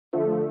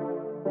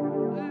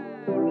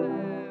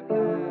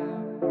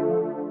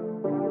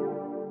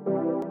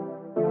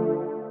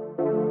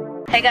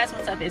Hey guys,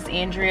 what's up? It's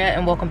Andrea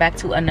and welcome back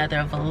to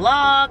another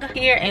vlog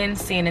here in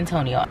San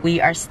Antonio.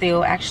 We are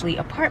still actually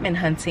apartment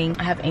hunting.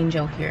 I have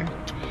Angel here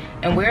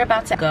and we're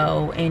about to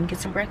go and get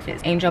some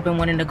breakfast. Angel been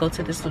wanting to go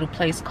to this little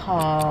place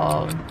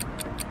called,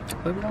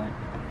 where are we going?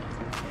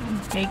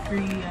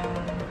 Bakery,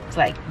 it's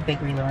like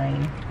Bakery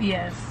Lorraine.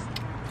 yes.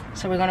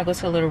 So we're gonna go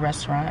to a little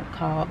restaurant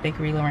called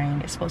Bakery Lorraine.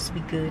 It's supposed to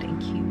be good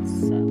and cute,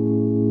 so.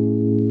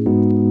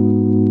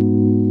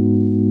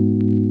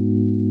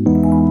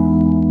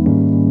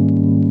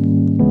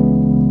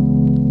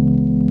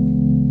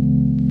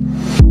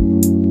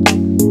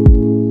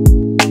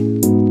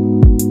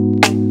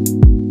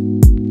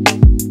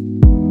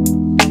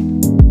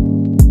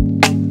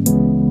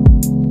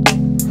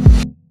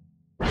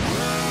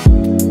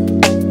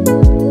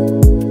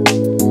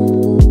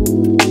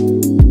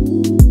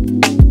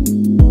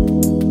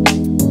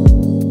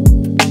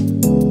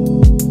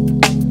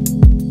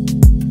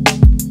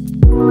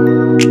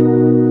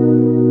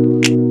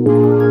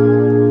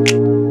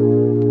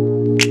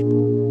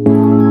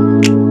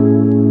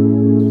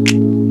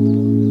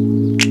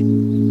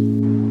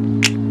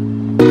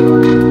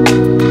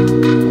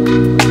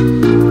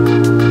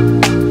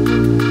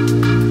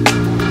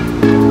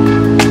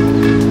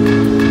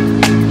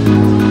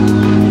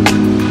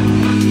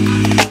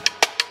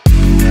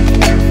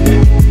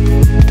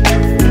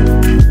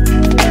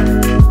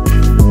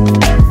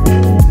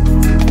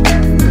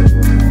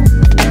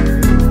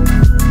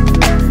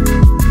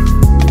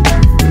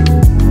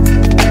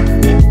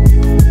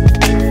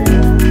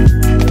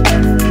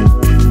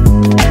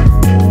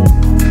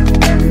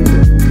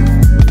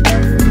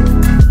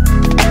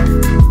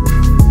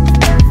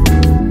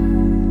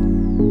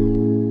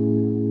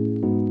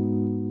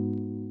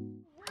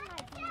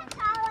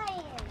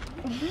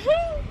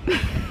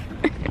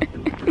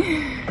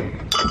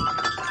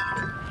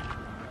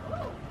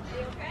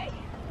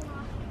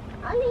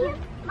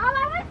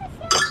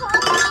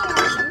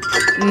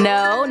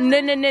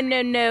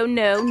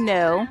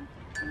 No.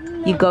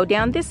 You go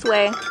down this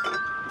way.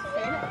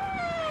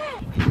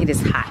 It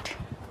is hot.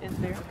 Is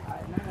there?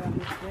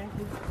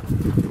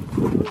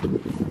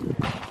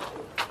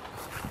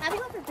 Have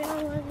you ever been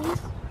on one of these?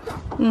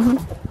 Mm-hmm.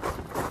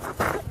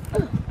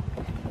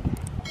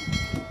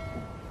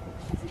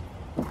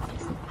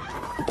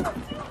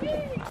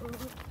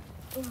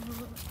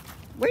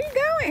 Where you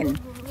going?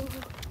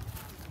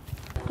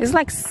 There's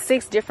like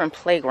 6 different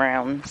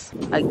playgrounds.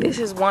 Like this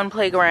is one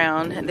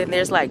playground and then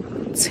there's like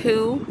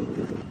 2.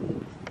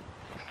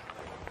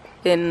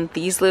 Then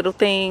these little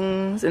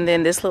things and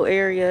then this little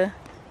area.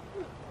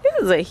 This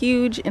is a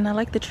huge, and I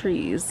like the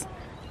trees.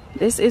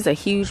 This is a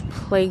huge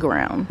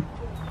playground.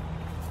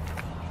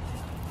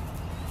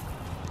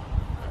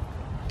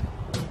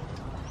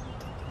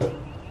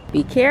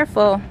 Be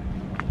careful.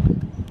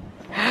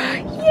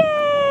 Yay!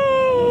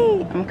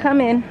 I'm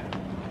coming.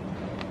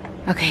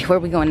 Okay, where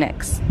are we going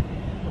next?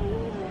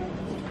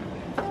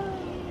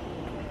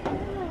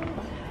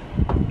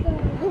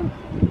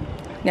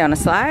 Down the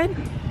slide?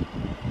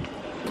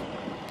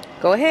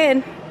 Go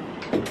ahead.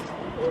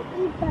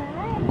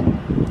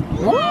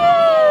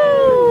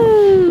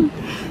 Woo!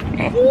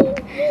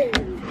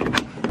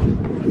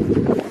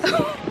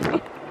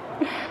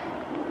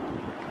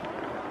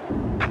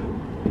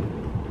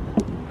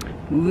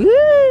 Woo!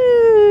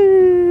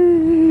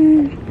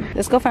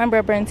 Let's go find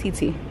Barbara and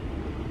TT.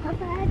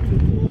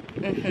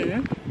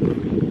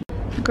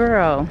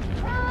 Girl.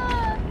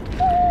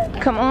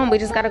 Come on, we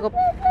just gotta go.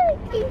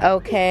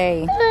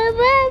 Okay.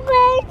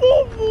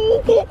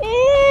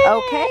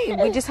 Okay,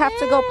 we just have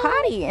to go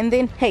potty and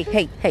then, hey.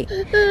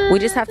 We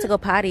just have to go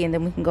potty and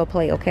then we can go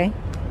play, okay?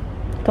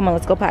 Come on,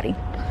 let's go potty.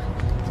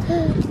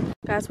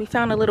 Guys, we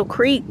found a little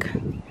creek.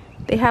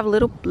 They have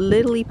little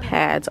lily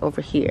pads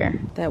over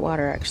here. That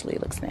water actually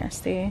looks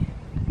nasty.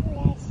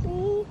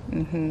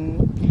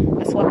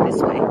 Let's walk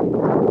this way.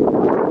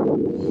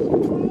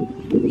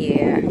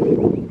 Yeah.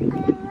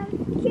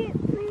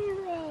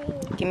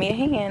 Give me a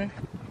hand.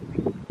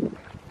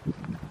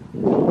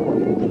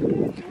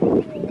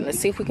 Let's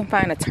see if we can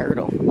find a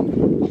turtle.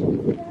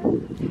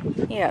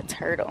 Yeah, a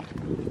turtle.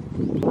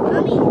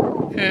 Mommy.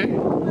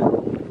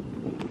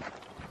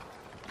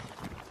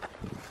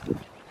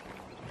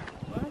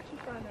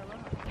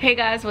 Hey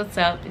guys, what's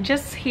up?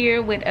 Just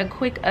here with a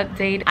quick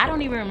update. I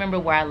don't even remember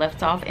where I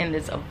left off in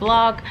this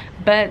vlog,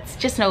 but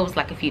just know it was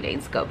like a few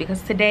days ago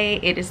because today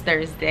it is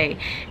Thursday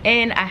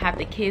and I have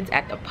the kids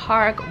at the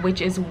park,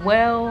 which is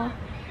well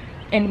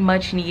and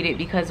much needed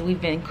because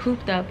we've been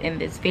cooped up in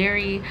this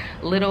very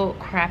little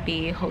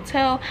crappy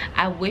hotel.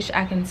 I wish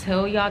I can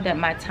tell y'all that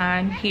my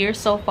time here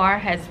so far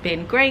has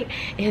been great.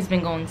 It has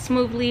been going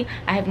smoothly.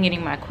 I have been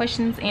getting my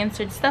questions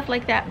answered, stuff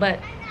like that, but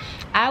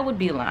I would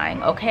be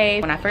lying, okay?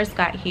 When I first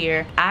got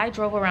here, I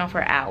drove around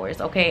for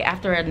hours, okay?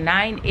 After a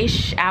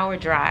 9-ish hour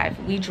drive,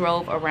 we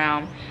drove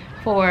around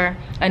for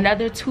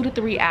another 2 to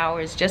 3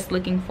 hours just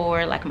looking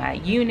for like my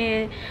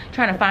unit,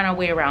 trying to find our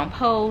way around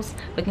post,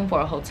 looking for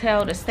a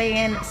hotel to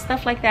stay in,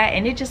 stuff like that,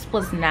 and it just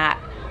was not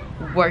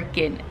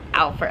working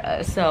out for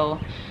us.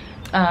 So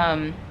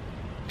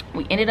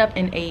we ended up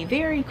in a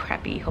very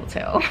crappy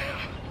hotel.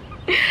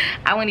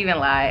 I won't even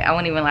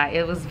lie.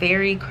 It was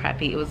very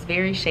crappy. It was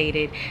very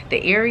shaded.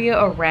 The area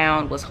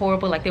around was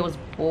horrible. Like there was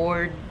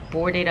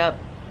boarded up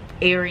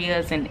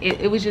areas, and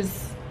it was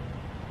just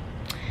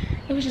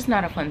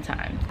not a fun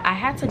time. I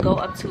had to go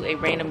up to a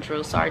random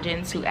drill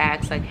sergeant to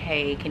ask like,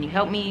 hey, can you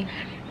help me?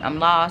 I'm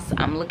lost.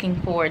 I'm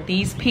looking for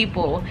these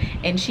people.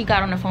 And she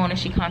got on the phone and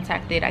she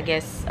contacted, I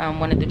guess,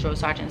 one of the drill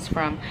sergeants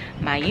from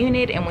my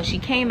unit. And when she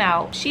came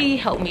out, she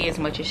helped me as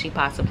much as she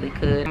possibly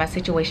could. My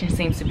situation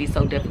seems to be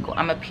so difficult.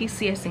 I'm a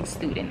PCSing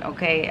student,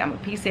 okay? I'm a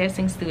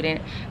PCSing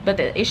student. But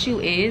the issue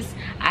is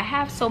I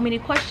have so many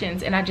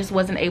questions and I just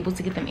wasn't able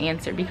to get them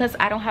answered because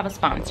I don't have a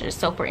sponsor.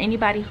 So for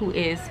anybody who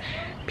is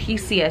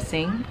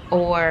PCSing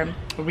or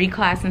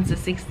reclassing to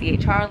 68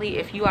 Charlie,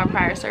 if you are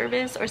prior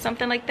service or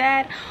something like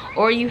that,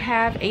 or you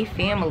have a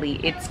family,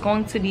 it's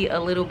going to be a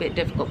little bit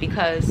difficult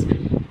because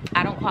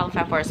I don't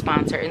qualify for a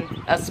sponsor.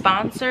 And a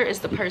sponsor is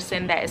the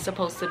person that is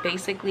supposed to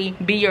basically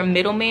be your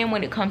middleman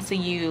when it comes to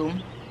you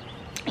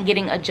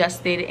getting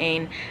adjusted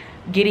and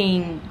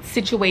getting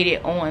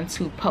situated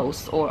onto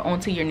post or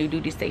onto your new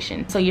duty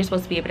station. So you're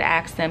supposed to be able to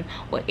ask them,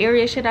 what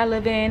area should I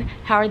live in?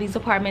 How are these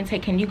apartments? Hey,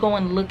 can you go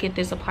and look at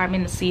this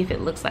apartment to see if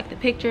it looks like the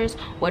pictures?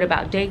 What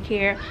about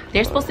daycare?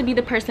 They're supposed to be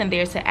the person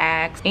there to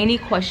ask any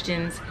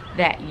questions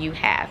that you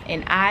have,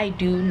 and I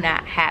do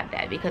not have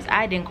that because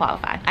I didn't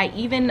qualify. I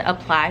even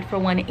applied for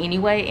one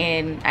anyway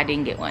and I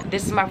didn't get one.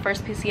 This is my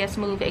first PCS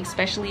move,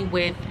 especially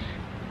with,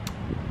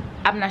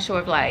 I'm not sure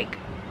if like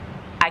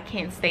I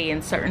can't stay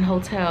in certain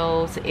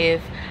hotels,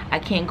 if I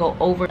can't go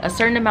over a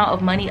certain amount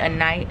of money a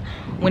night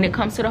when it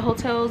comes to the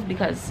hotels,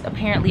 because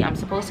apparently I'm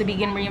supposed to be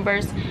getting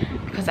reimbursed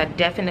because I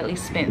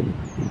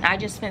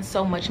just spent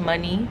so much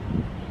money,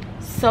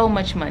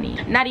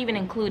 not even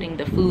including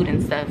the food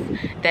and stuff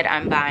that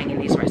I'm buying in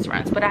these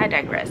restaurants, but I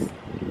digress.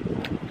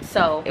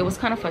 So it was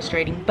kind of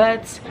frustrating,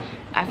 but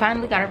I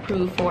finally got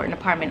approved for an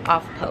apartment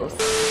off post.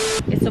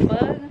 It's a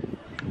bug.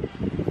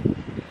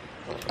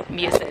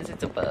 Mia says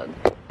it's a bug.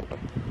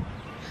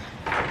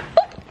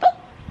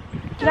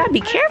 You gotta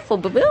be careful,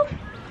 boo-boo.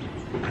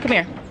 Come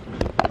here.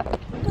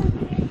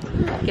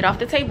 Get off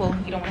the table.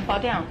 You don't want to fall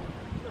down.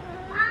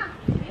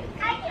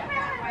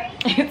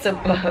 It's a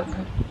bug.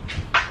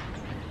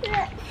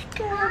 Let's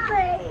go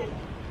play.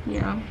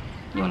 Yeah.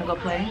 You want to go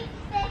play?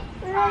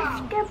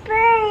 Let's go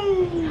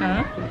play.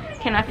 Huh?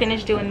 Can I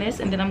finish doing this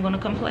and then I'm going to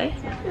come play?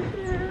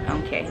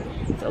 Okay.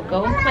 So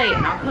go and play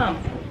and I'll come.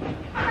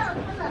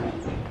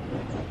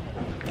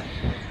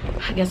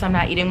 I guess I'm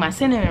not eating my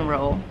cinnamon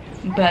roll.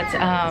 But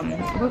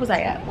where was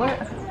I at? Where?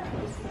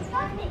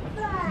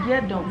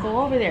 Yeah, don't go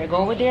over there. Go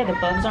over there. The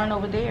bugs aren't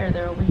over there.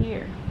 They're over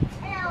here.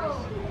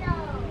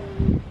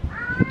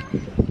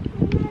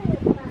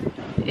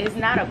 It's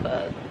not a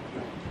bug.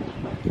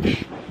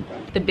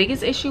 The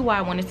biggest issue why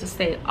I wanted to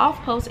stay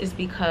off post is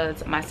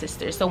because my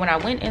sister. So when I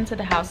went into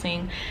the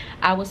housing,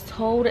 I was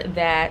told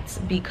that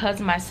because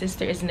my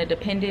sister is an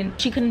independent,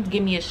 she couldn't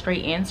give me a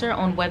straight answer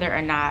on whether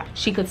or not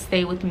she could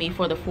stay with me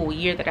for the full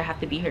year that I have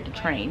to be here to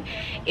train.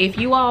 If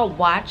you all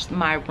watched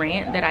my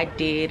rant that I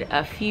did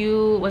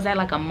was that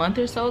like a month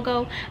or so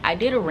ago? I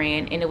did a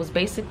rant and it was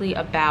basically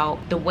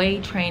about the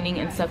way training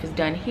and stuff is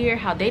done here,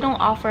 how they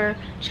don't offer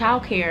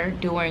childcare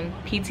during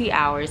PT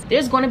hours.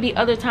 There's going to be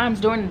other times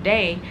during the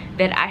day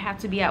that I have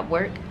to be at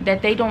work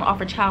that they don't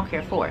offer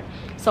childcare for.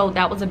 So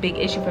that was a big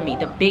issue for me.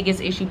 The biggest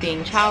issue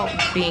being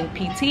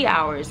PT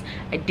hours.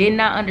 I did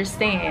not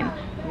understand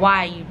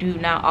why you do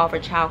not offer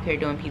childcare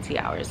during PT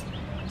hours.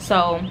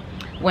 So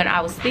when I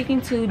was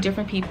speaking to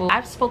different people,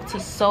 I've spoke to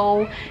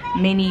so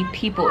many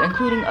people,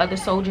 including other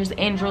soldiers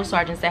and drill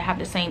sergeants that have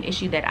the same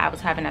issue that I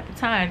was having at the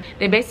time.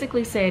 They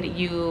basically said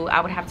I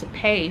would have to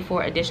pay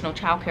for additional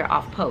childcare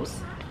off post.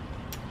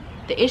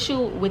 The issue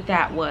with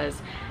that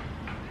was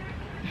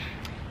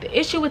I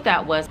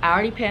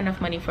already pay enough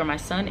money for my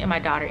son and my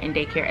daughter in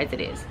daycare as it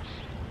is.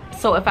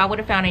 So if I would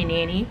have found a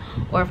nanny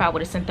or if I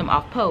would have sent them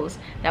off post,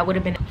 that would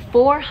have been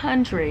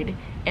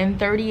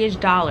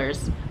 $430-ish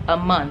a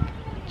month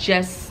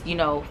just, you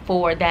know,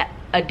 for that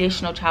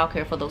additional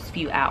childcare for those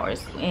few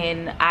hours.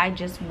 And I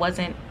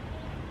wasn't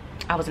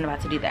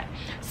about to do that.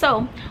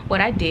 So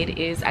what I did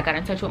is I got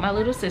in touch with my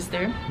little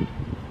sister,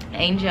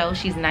 Angel.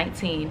 She's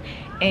 19,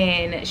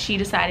 and she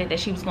decided that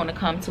she was going to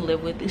come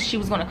live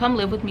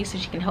with me so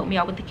she can help me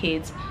out with the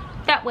kids.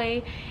 That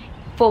way,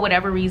 for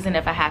whatever reason,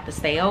 if I had to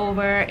stay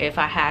over, if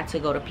I had to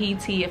go to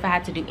PT, if I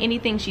had to do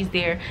anything, she's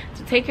there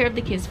to take care of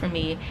the kids for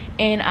me.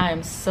 And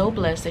I'm so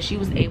blessed that she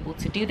was able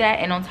to do that.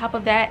 And on top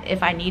of that,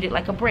 if I needed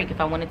like a break, if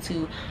I wanted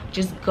to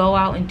just go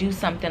out and do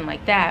something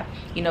like that,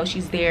 you know,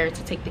 she's there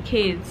to take the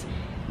kids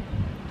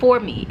for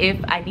me if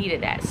I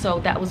needed that. So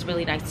that was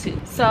really nice too.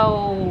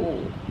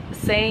 So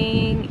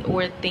saying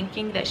or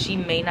thinking that she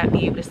may not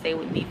be able to stay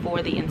with me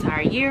for the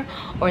entire year,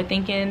 or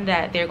thinking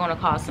that they're going to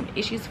cause some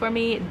issues for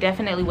me,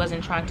 definitely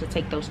wasn't trying to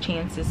take those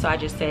chances. So I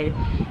just said,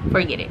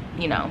 forget it,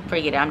 you know,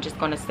 forget it. I'm just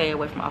going to stay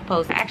away from off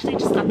post. I actually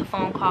just got the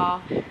phone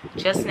call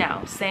just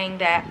now saying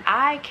that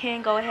I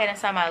can go ahead and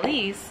sign my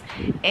lease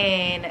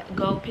and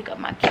go pick up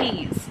my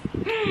keys.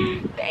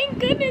 Thank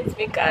goodness,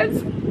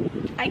 because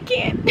I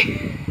can't.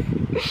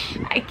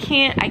 I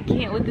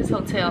can't with this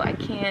hotel. I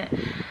can't.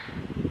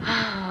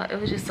 It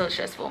was just so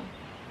stressful.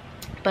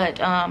 But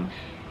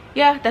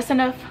yeah, that's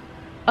enough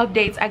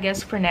updates, I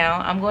guess, for now.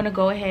 I'm going to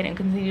go ahead and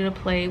continue to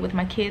play with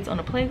my kids on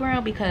the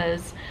playground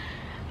because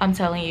I'm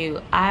telling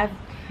you, I've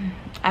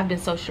been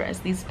so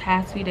stressed. These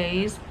past few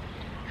days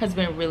has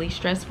been really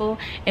stressful,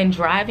 and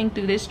driving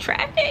through this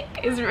traffic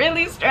is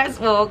really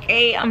stressful,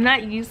 okay? I'm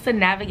not used to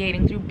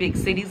navigating through big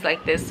cities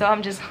like this, so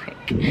I'm just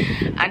like,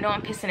 I know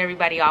I'm pissing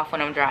everybody off when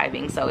I'm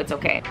driving, so it's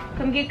okay.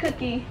 Come get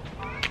Cookie.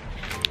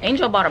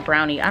 Angel bought a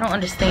brownie. I don't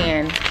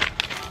understand.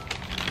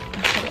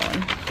 Hold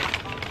on.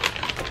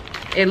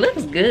 It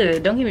looks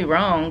good, don't get me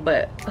wrong,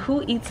 but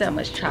who eats that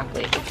much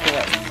chocolate?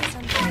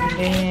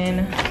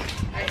 And then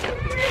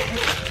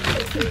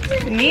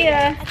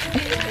Mia,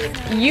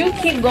 you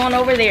keep going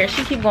over there.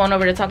 She keep going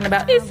over there talking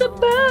about it's a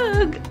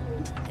bug.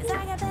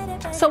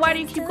 So why do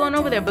you keep going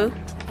over there, boo?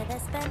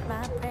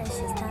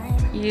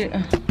 You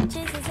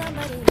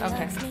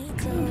okay?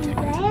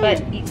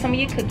 But eat some of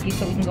your cookies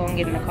so we can go and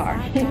get in the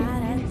car.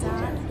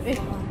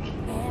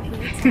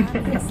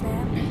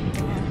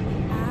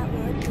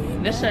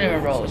 This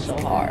cinnamon roll is so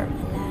hard.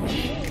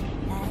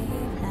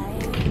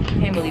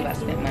 Can't believe I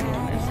spent money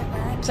on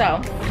this.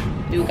 So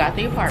you got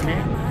the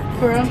apartment,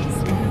 girl.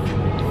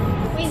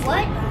 Wait,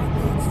 what?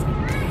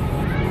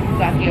 You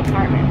got the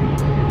apartment.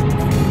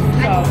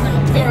 So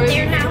Live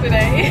there now?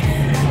 today.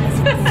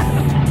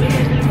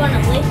 You're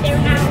gonna live there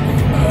now?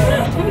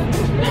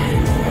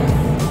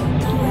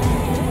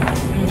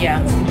 Yeah,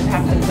 just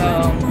have to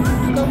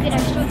Go get our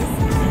stuff.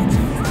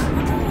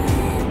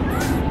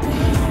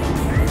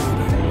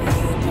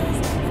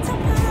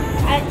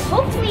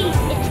 Hopefully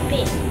it's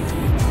big.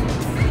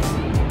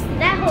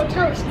 That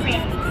hotel is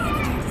cramped.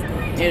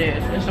 It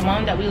is. It's the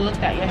one that we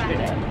looked at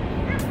yesterday.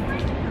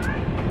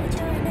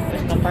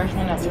 It's the first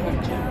one that we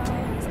went to.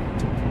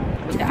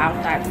 With the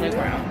outside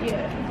playground.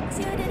 Yeah,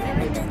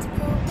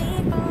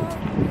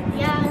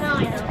 no,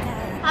 I know.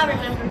 I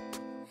remember.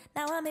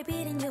 Now I'm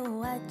beating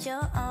you at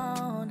your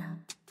own.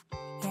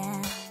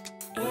 Yeah.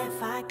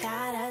 If I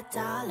got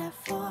 $1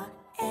 for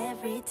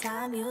every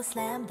time you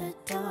slam the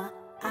door,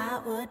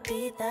 I would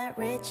be the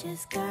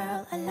richest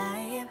girl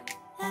alive.